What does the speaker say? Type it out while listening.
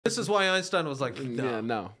This is why Einstein was like, no. Yeah,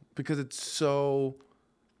 no, because it's so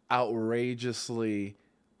outrageously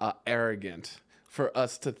arrogant for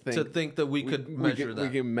us to think that we could measure that. We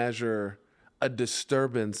can measure a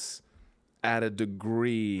disturbance at a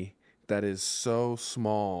degree that is so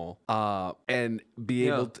small and be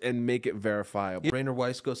able to, and make it verifiable. Rainer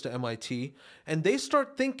Weiss goes to MIT, and they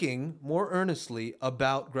start thinking more earnestly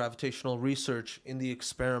about gravitational research in the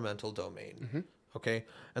experimental domain. Okay,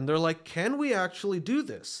 and they're like, can we actually do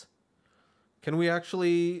this? Can we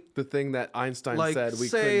actually the thing that Einstein said we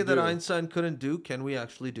say couldn't that do. Einstein couldn't do? Can we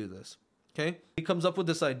actually do this? Okay, he comes up with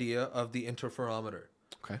this idea of the interferometer.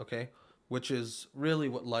 Okay, which is really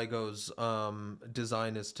what LIGO's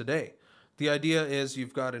design is today. The idea is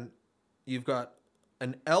you've got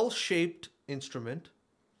an L-shaped instrument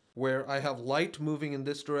where I have light moving in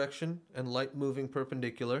this direction and light moving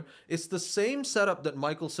perpendicular. It's the same setup that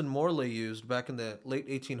Michelson-Morley used back in the late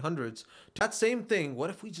 1800s. That same thing, what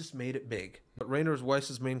if we just made it big? But Rainer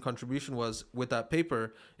Weiss's main contribution was, with that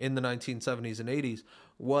paper in the 1970s and 80s,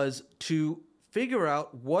 was to figure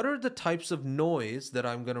out what are the types of noise that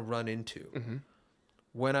I'm going to run into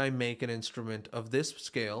when I make an instrument of this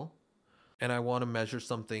scale and I want to measure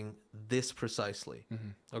something this precisely.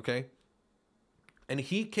 Okay? And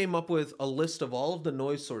he came up with a list of all of the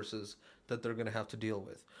noise sources that they're going to have to deal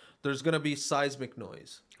with. There's going to be seismic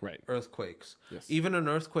noise, earthquakes. Yes. Even an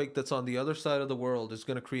earthquake that's on the other side of the world is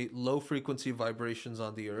going to create low-frequency vibrations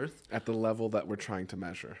on the Earth. At the level that we're trying to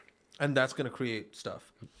measure. And that's going to create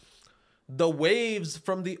stuff. The waves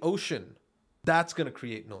from the ocean, that's going to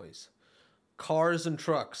create noise. Cars and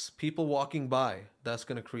trucks, people walking by, that's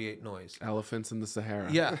going to create noise. Elephants in the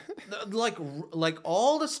Sahara. Yeah. like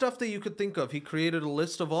all the stuff that you could think of. He created a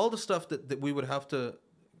list of all the stuff that we would have to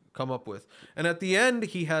come up with. And at the end,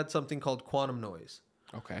 he had something called quantum noise.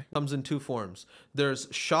 Okay. Comes in two forms. There's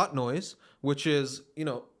shot noise, which is, you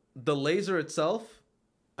know, the laser itself.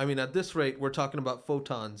 I mean, at this rate, we're talking about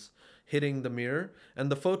photons hitting the mirror,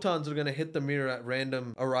 and the photons are going to hit the mirror at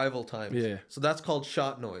random arrival times. Yeah. So that's called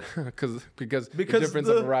shot noise. because the difference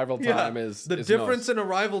of arrival time is the difference in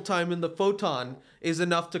arrival time in the photon is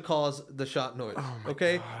enough to cause the shot noise.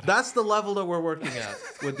 Okay, God. That's the level that we're working at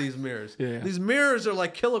with these mirrors. These mirrors are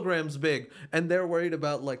like kilograms big, and they're worried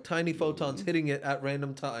about like tiny photons hitting it at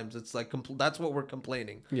random times. It's like that's what we're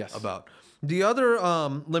complaining about. The other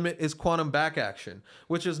limit is quantum back action,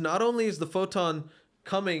 which is not only is the photon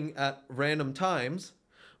coming at random times,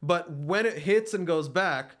 but when it hits and goes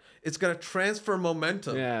back, it's going to transfer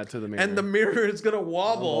momentum to the mirror, and the mirror is going to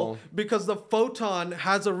wobble because the photon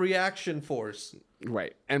has a reaction force.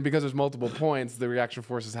 Right. And because there's multiple points, the reaction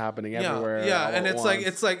force is happening everywhere. And it's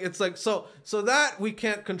like so that we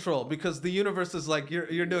can't control because the universe is like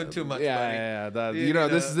you're doing too much.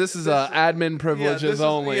 This is admin privileges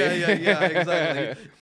only. Exactly.